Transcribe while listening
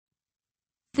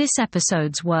This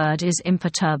episode's word is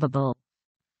imperturbable.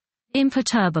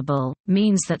 Imperturbable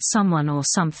means that someone or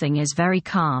something is very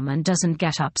calm and doesn't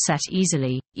get upset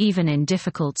easily, even in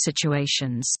difficult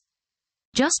situations.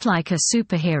 Just like a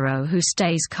superhero who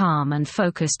stays calm and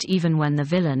focused even when the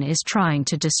villain is trying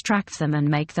to distract them and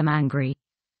make them angry.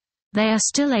 They are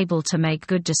still able to make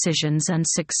good decisions and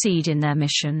succeed in their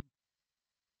mission.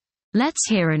 Let's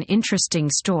hear an interesting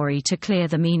story to clear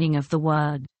the meaning of the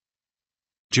word.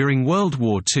 During World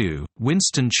War II,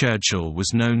 Winston Churchill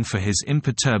was known for his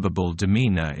imperturbable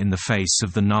demeanor in the face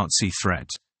of the Nazi threat.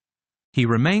 He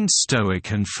remained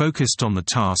stoic and focused on the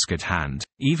task at hand,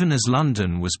 even as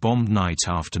London was bombed night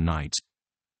after night.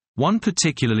 One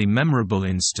particularly memorable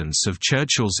instance of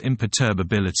Churchill's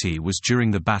imperturbability was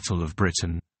during the Battle of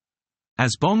Britain.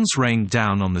 As bombs rained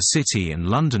down on the city and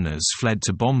Londoners fled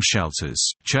to bomb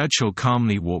shelters, Churchill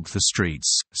calmly walked the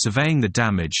streets, surveying the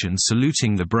damage and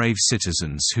saluting the brave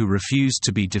citizens who refused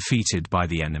to be defeated by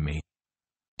the enemy.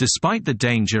 Despite the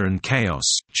danger and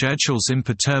chaos, Churchill's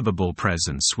imperturbable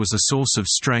presence was a source of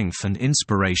strength and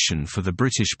inspiration for the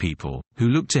British people, who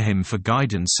looked to him for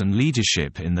guidance and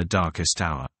leadership in the darkest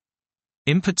hour.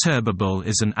 Imperturbable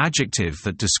is an adjective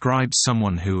that describes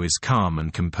someone who is calm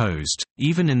and composed,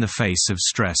 even in the face of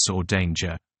stress or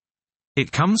danger.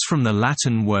 It comes from the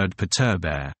Latin word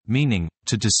perturbare, meaning,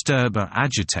 to disturb or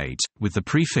agitate, with the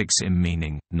prefix im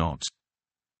meaning, not.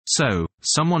 So,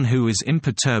 someone who is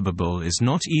imperturbable is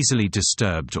not easily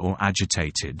disturbed or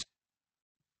agitated.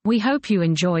 We hope you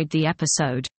enjoyed the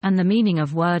episode, and the meaning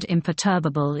of word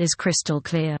imperturbable is crystal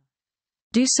clear.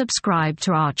 Do subscribe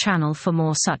to our channel for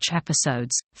more such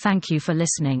episodes. Thank you for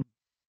listening.